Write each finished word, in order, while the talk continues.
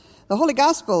The Holy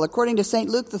Gospel according to St.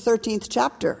 Luke, the 13th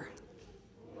chapter.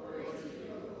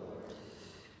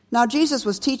 Now Jesus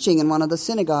was teaching in one of the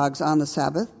synagogues on the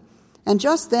Sabbath, and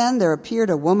just then there appeared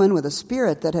a woman with a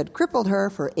spirit that had crippled her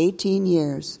for 18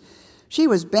 years. She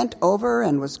was bent over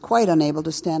and was quite unable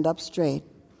to stand up straight.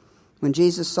 When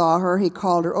Jesus saw her, he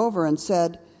called her over and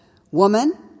said,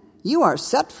 "Woman, you are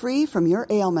set free from your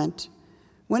ailment."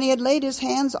 When he had laid his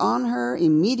hands on her,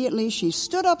 immediately she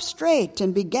stood up straight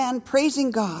and began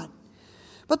praising God.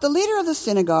 But the leader of the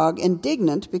synagogue,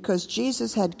 indignant because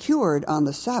Jesus had cured on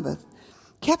the Sabbath,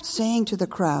 kept saying to the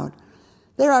crowd,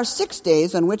 "There are 6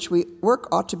 days on which work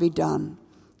ought to be done.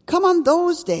 Come on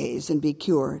those days and be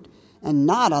cured, and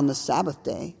not on the Sabbath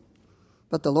day."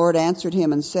 But the Lord answered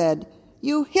him and said,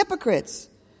 "You hypocrites!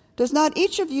 Does not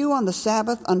each of you on the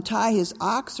Sabbath untie his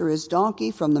ox or his donkey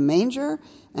from the manger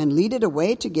and lead it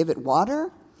away to give it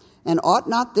water? And ought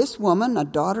not this woman, a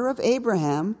daughter of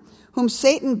Abraham, whom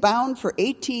Satan bound for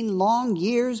 18 long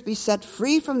years, be set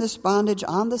free from this bondage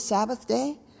on the Sabbath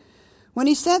day?" When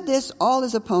he said this, all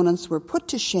his opponents were put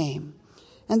to shame,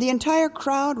 and the entire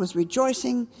crowd was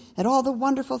rejoicing at all the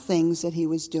wonderful things that he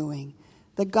was doing.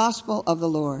 The Gospel of the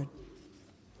Lord.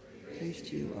 Praise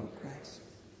to you, O Christ.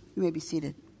 You may be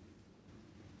seated.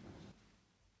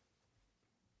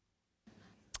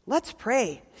 Let's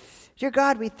pray. Dear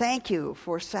God, we thank you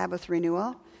for Sabbath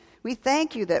renewal. We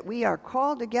thank you that we are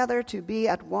called together to be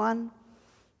at one.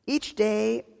 Each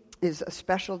day is a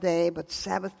special day, but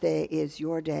Sabbath day is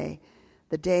your day,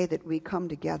 the day that we come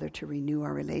together to renew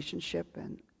our relationship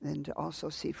and to also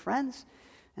see friends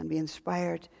and be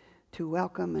inspired to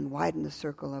welcome and widen the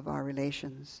circle of our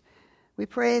relations. We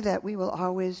pray that we will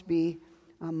always be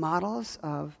models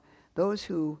of those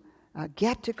who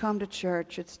get to come to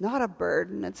church. It's not a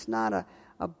burden. It's not a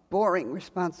boring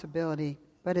responsibility,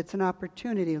 but it's an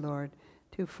opportunity, Lord,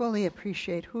 to fully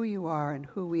appreciate who you are and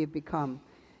who we have become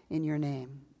in your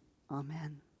name.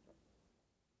 Amen.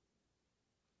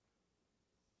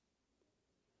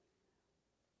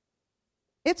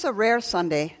 It's a rare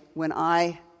Sunday when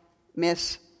I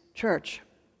miss church.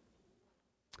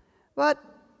 But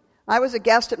I was a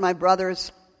guest at my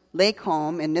brother's lake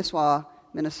home in Nisswa,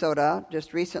 Minnesota,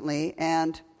 just recently,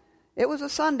 and it was a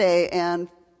Sunday, and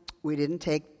we didn't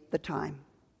take the time.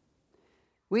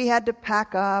 We had to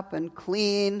pack up and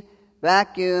clean,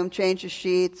 vacuum, change the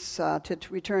sheets to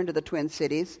return to the Twin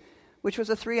Cities, which was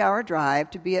a 3-hour drive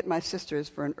to be at my sister's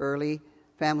for an early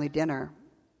family dinner.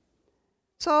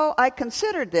 So I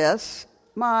considered this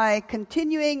my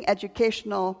continuing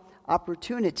educational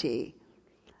opportunity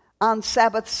on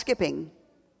Sabbath skipping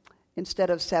instead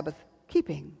of Sabbath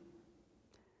keeping.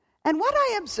 And what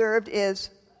I observed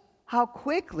is how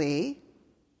quickly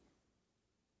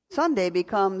Sunday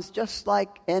becomes just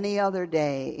like any other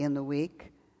day in the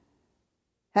week.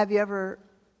 Have you ever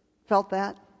felt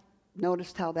that?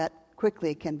 Noticed how that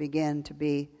quickly can begin to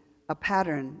be a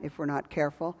pattern if we're not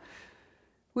careful?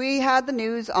 We had the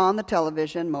news on the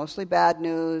television, mostly bad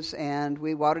news, and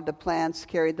we watered the plants,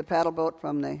 carried the paddle boat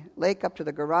from the lake up to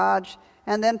the garage,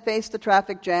 and then faced the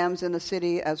traffic jams in the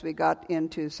city as we got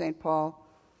into St. Paul.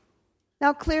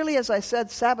 Now, clearly, as I said,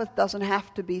 Sabbath doesn't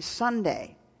have to be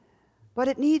Sunday. But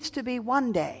it needs to be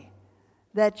one day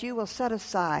that you will set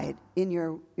aside in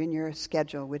your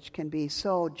schedule, which can be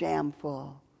so jam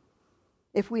full,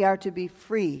 if we are to be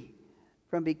free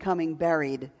from becoming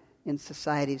buried in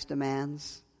society's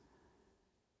demands.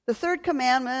 The third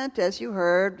commandment, as you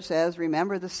heard, says,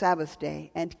 remember the Sabbath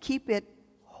day and keep it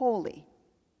holy.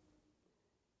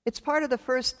 It's part of the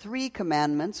first 3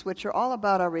 commandments, which are all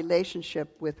about our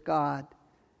relationship with God.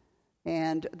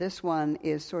 And this one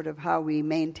is sort of how we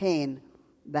maintain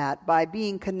that, by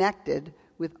being connected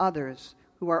with others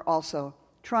who are also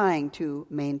trying to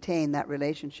maintain that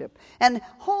relationship. And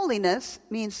holiness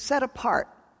means set apart.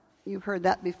 You've heard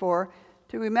that before.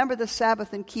 To remember the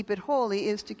Sabbath and keep it holy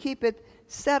is to keep it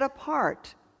set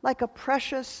apart, like a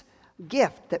precious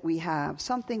gift that we have,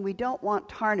 something we don't want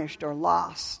tarnished or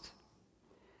lost.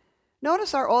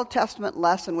 Notice our Old Testament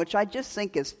lesson, which I just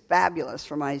think is fabulous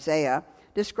from Isaiah,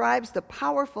 describes the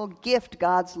powerful gift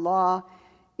God's law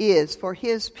is for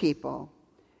his people.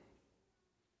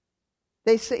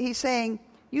 He's saying,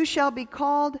 you shall be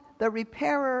called the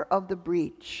repairer of the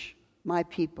breach, my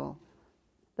people.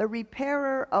 The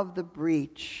repairer of the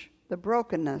breach, the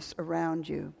brokenness around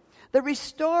you. The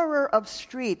restorer of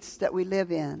streets that we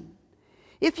live in.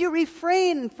 If you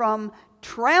refrain from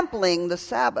trampling the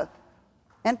Sabbath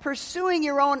and pursuing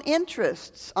your own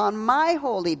interests on my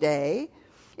holy day,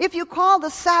 if you call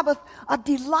the Sabbath a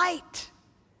delight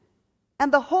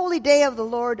and the holy day of the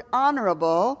Lord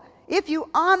honorable, if you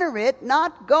honor it,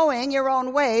 not going your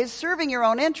own ways, serving your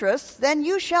own interests, then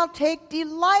you shall take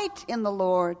delight in the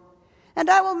Lord, and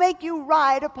I will make you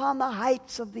ride upon the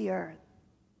heights of the earth.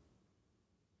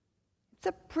 It's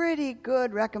a pretty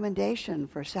good recommendation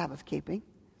for Sabbath keeping,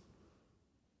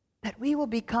 that we will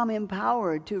become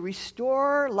empowered to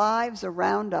restore lives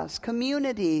around us,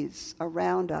 communities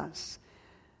around us.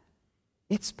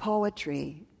 It's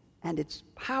poetry, and it's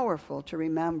powerful to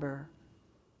remember.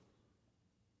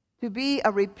 To be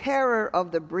a repairer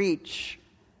of the breach.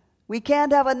 We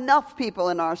can't have enough people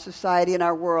in our society, in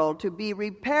our world, to be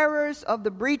repairers of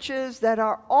the breaches that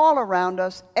are all around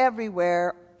us,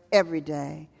 everywhere, every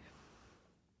day.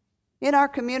 In our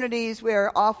communities, we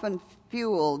are often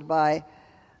fueled by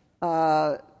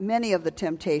many of the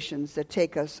temptations that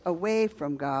take us away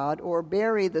from God or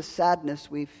bury the sadness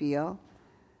we feel.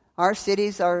 Our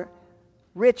cities are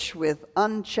rich with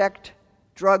unchecked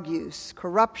drug use,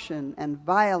 corruption, and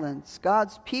violence.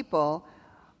 God's people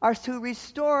are to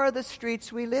restore the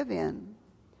streets we live in.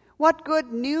 What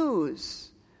good news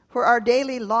for our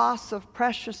daily loss of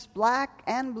precious black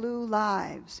and blue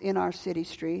lives in our city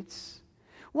streets.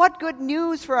 What good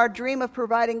news for our dream of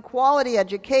providing quality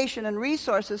education and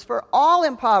resources for all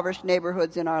impoverished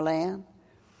neighborhoods in our land.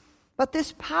 But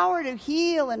this power to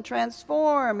heal and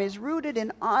transform is rooted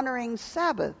in honoring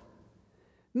Sabbath,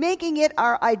 making it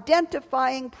our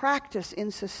identifying practice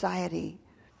in society.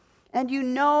 And you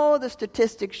know the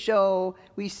statistics show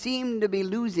we seem to be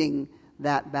losing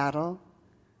that battle.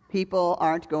 People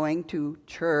aren't going to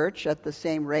church at the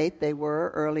same rate they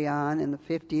were early on in the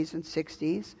 50s and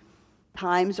 60s.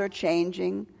 Times are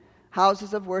changing.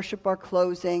 Houses of worship are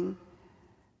closing.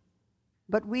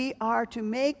 But we are to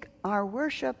make our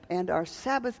worship and our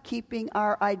Sabbath keeping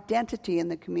our identity in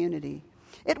the community.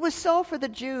 It was so for the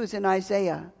Jews in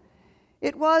Isaiah.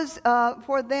 It was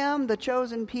for them, the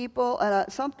chosen people,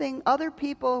 something other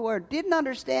people who didn't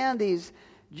understand these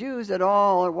Jews at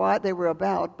all or what they were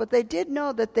about, but they did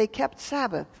know that they kept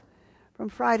Sabbath from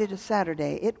Friday to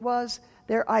Saturday. It was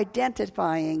their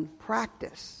identifying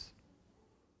practice.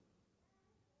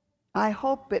 I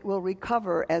hope it will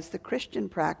recover as the Christian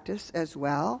practice as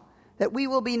well, that we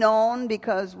will be known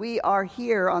because we are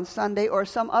here on Sunday or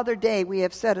some other day we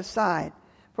have set aside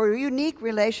for a unique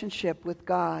relationship with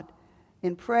God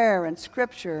in prayer and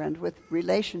Scripture and with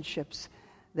relationships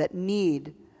that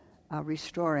need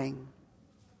restoring.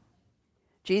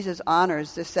 Jesus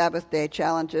honors the Sabbath day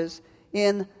challenges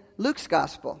in Luke's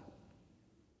Gospel.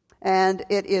 And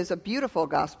it is a beautiful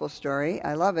gospel story.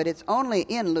 I love it. It's only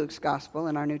in Luke's Gospel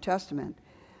in our New Testament.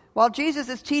 While Jesus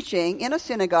is teaching in a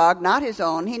synagogue, not his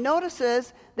own, he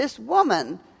notices this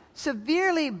woman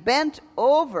severely bent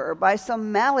over by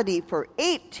some malady for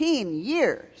 18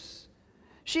 years.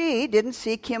 She didn't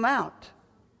seek him out,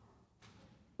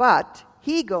 but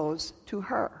he goes to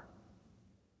her.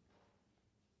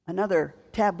 Another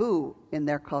taboo in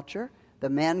their culture, the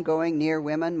men going near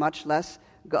women, much less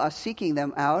seeking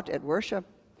them out at worship.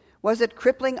 Was it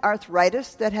crippling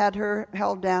arthritis that had her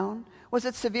held down? Was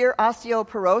it severe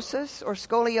osteoporosis or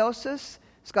scoliosis?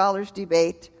 Scholars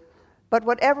debate. But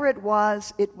whatever it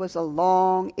was a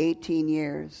long 18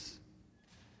 years.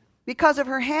 Because of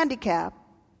her handicap,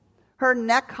 her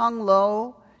neck hung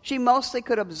low. She mostly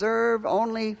could observe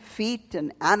only feet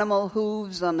and animal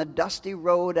hooves on the dusty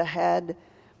road ahead.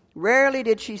 Rarely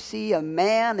did she see a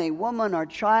man, a woman, or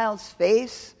child's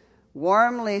face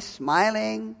warmly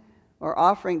smiling or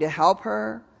offering to help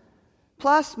her.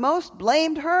 Plus, most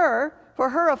blamed her for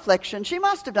her affliction. She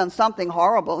must have done something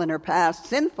horrible in her past,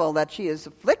 sinful, that she is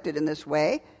afflicted in this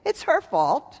way. It's her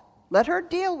fault. Let her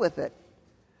deal with it.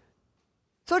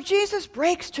 So Jesus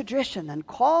breaks tradition and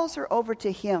calls her over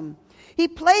to him. He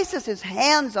places his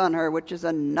hands on her, which is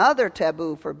another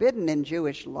taboo forbidden in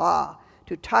Jewish law,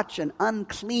 to touch an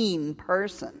unclean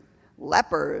person,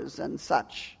 lepers and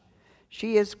such.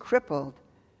 She is crippled,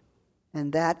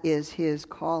 and that is his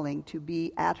calling to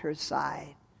be at her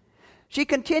side. She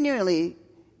continually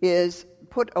is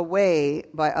put away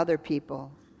by other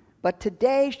people, but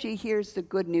today she hears the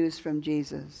good news from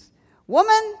Jesus.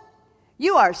 Woman,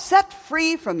 you are set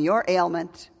free from your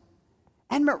ailment.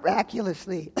 And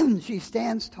miraculously, she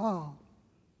stands tall,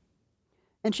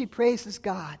 and she praises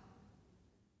God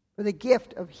for the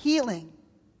gift of healing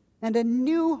and a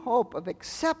new hope of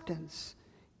acceptance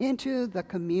into the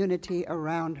community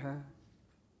around her.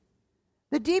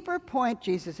 The deeper point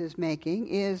Jesus is making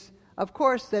is, of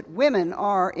course, that women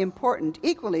are important,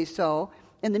 equally so,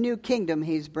 in the new kingdom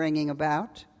he's bringing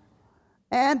about.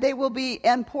 And they will be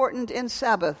important in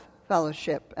Sabbath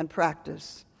fellowship and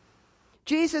practice.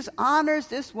 Jesus honors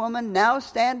this woman now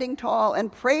standing tall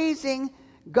and praising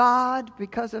God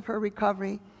because of her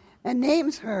recovery, and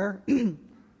names her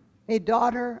a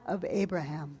daughter of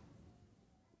Abraham.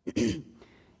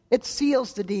 It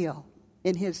seals the deal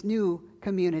in his new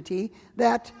community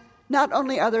that not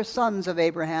only are there sons of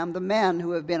Abraham, the men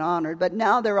who have been honored, but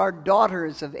now there are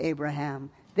daughters of Abraham.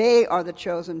 They are the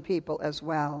chosen people as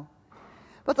well.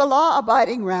 But the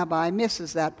law-abiding rabbi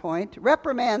misses that point,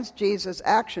 reprimands Jesus'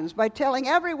 actions by telling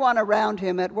everyone around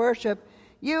him at worship,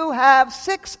 "You have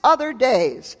 6 other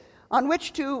days on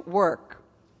which to work.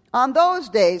 On those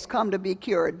days come to be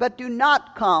cured, but do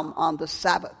not come on the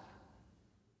Sabbath."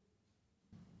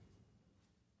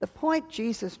 The point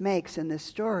Jesus makes in this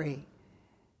story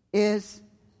is,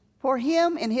 for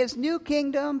him in his new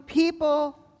kingdom,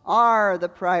 people are the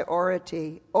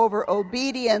priority over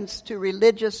obedience to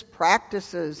religious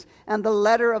practices and the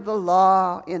letter of the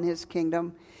law in his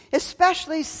kingdom,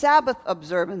 especially Sabbath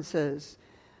observances.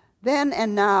 Then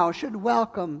and now should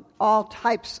welcome all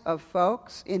types of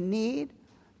folks in need,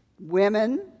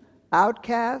 women,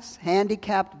 outcasts,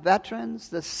 handicapped veterans,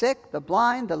 the sick, the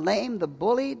blind, the lame, the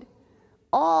bullied.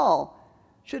 All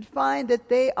should find that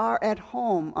they are at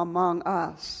home among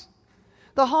us.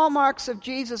 The hallmarks of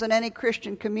Jesus in any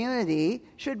Christian community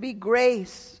should be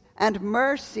grace and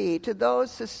mercy to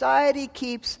those society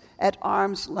keeps at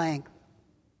arm's length.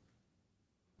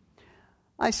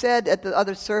 I said at the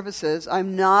other services,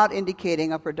 I'm not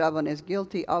indicating Upper Dublin is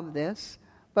guilty of this,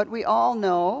 but we all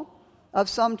know of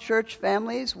some church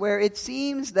families where it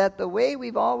seems that the way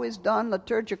we've always done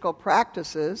liturgical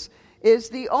practices is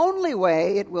the only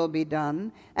way it will be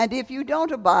done, and if you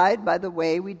don't abide by the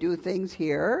way we do things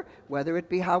here, whether it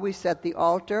be how we set the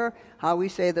altar, how we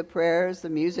say the prayers, the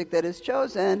music that is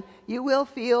chosen, you will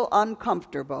feel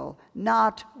uncomfortable,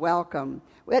 not welcome.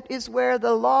 It is where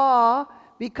the law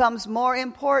becomes more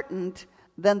important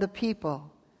than the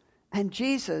people. And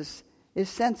Jesus is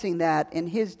sensing that in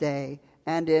his day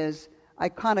and is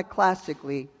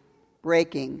iconoclastically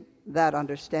breaking that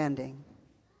understanding.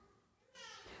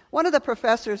 One of the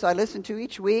professors I listen to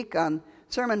each week on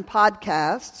sermon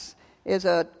podcasts is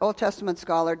an Old Testament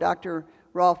scholar, Dr.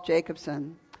 Rolf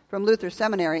Jacobson, from Luther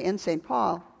Seminary in St.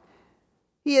 Paul.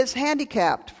 He is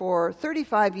handicapped for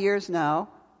 35 years now,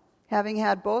 having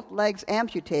had both legs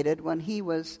amputated when he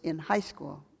was in high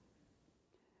school.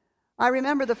 I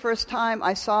remember the first time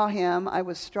I saw him, I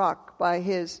was struck by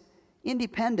his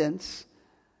independence.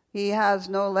 He has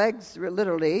no legs,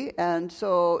 literally, and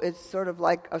so it's sort of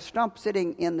like a stump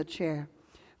sitting in the chair.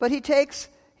 But he takes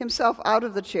himself out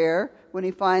of the chair when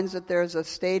he finds that there's a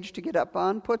stage to get up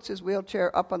on, puts his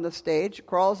wheelchair up on the stage,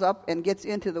 crawls up and gets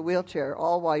into the wheelchair,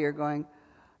 all while you're going,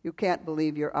 you can't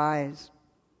believe your eyes.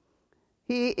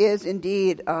 He is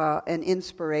indeed an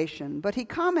inspiration. But he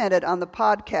commented on the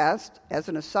podcast, as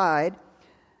an aside,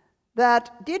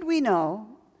 that did we know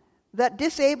that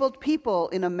disabled people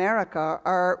in America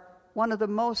are one of the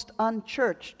most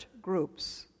unchurched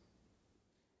groups?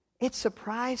 It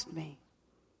surprised me.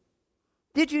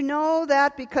 Did you know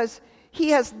that? Because he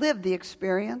has lived the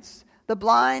experience. The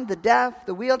blind, the deaf,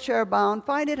 the wheelchair-bound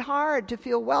find it hard to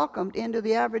feel welcomed into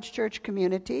the average church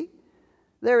community.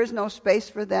 There is no space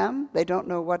for them. They don't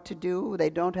know what to do. They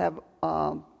don't have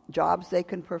jobs they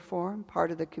can perform,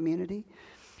 part of the community.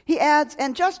 He adds,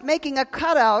 and just making a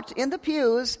cutout in the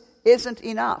pews isn't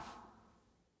enough.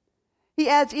 He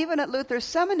adds, even at Luther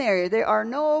Seminary, there are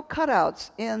no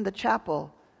cutouts in the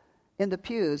chapel, in the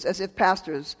pews, as if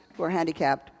pastors who are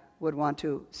handicapped would want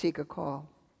to seek a call.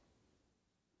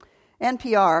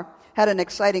 NPR had an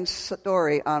exciting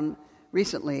story on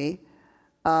recently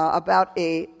about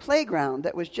a playground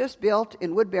that was just built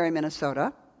in Woodbury,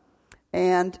 Minnesota,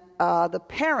 and the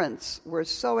parents were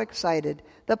so excited.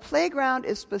 The playground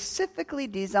is specifically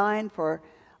designed for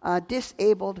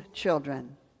disabled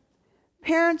children.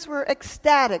 Parents were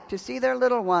ecstatic to see their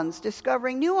little ones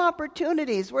discovering new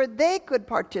opportunities where they could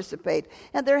participate,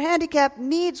 and their handicapped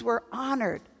needs were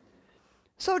honored.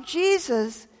 So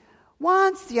Jesus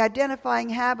wants the identifying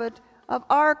habit of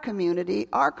our community,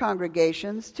 our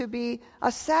congregations, to be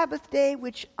a Sabbath day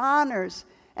which honors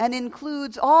and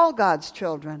includes all God's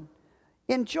children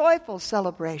in joyful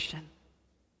celebration.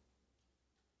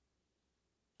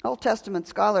 Old Testament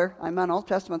scholar, I'm on Old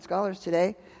Testament scholars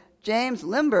today, James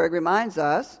Limburg reminds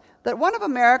us that one of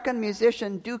American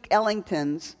musician Duke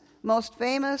Ellington's most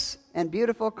famous and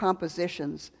beautiful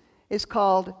compositions is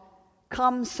called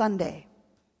Come Sunday.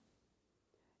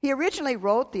 He originally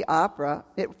wrote the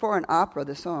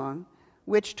song,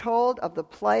 which told of the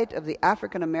plight of the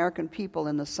African American people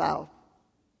in the South.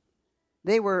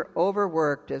 They were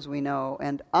overworked, as we know,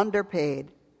 and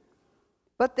underpaid,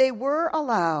 but they were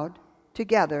allowed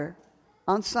together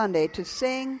on Sunday to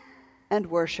sing and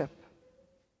worship.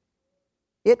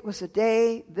 It was a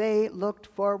day they looked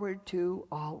forward to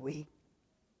all week.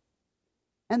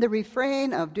 And the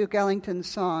refrain of Duke Ellington's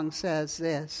song says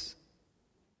this: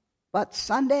 "But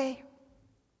Sunday,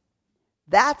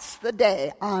 that's the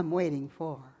day I'm waiting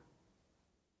for.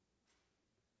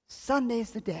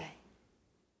 Sunday's the day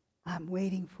I'm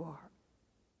waiting for."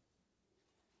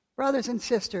 Brothers and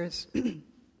sisters,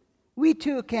 we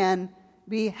too can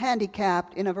be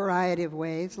handicapped in a variety of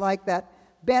ways, like that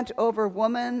bent-over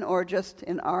woman, or just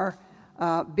in our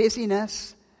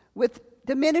busyness, with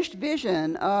diminished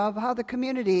vision of how the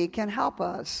community can help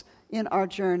us in our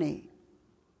journey.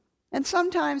 And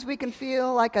sometimes we can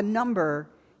feel like a number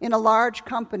in a large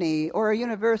company or a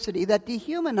university that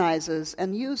dehumanizes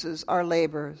and uses our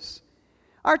labors.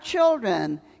 Our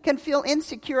children can feel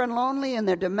insecure and lonely in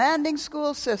their demanding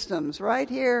school systems right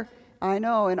here, I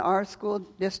know, in our school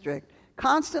district.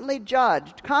 Constantly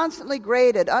judged, constantly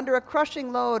graded, under a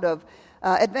crushing load of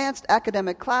advanced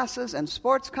academic classes and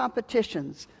sports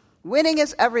competitions. Winning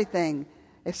is everything,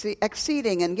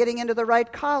 exceeding and getting into the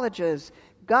right colleges.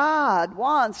 God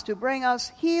wants to bring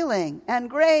us healing and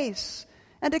grace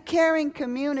and a caring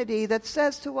community that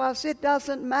says to us, it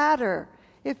doesn't matter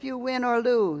if you win or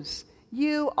lose.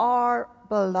 You are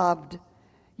beloved.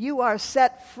 You are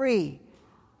set free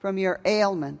from your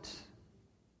ailment.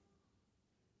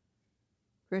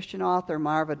 Christian author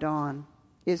Marva Dawn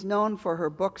is known for her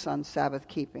books on Sabbath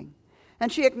keeping.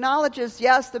 And she acknowledges,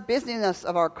 yes, the busyness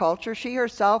of our culture. She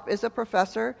herself is a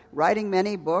professor, writing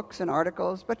many books and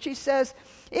articles. But she says,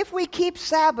 if we keep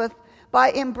Sabbath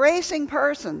by embracing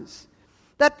persons,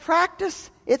 that practice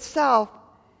itself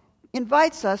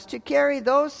invites us to carry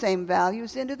those same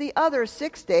values into the other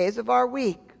 6 days of our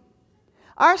week.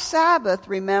 Our Sabbath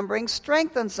remembering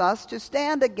strengthens us to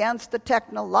stand against the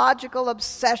technological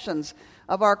obsessions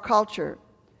of our culture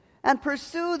and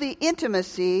pursue the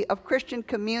intimacy of Christian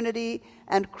community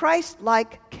and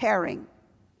Christ-like caring.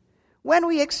 When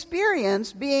we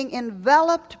experience being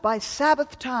enveloped by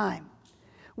Sabbath time,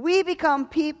 we become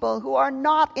people who are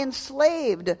not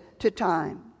enslaved to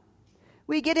time.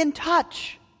 We get in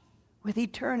touch with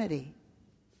eternity,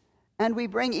 and we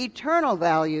bring eternal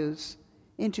values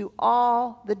into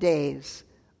all the days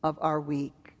of our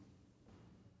week.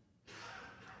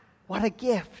 What a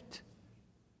gift!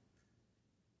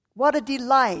 What a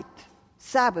delight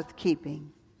Sabbath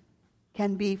keeping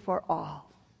can be for all.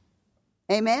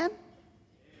 Amen?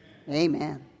 Amen.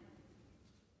 Amen.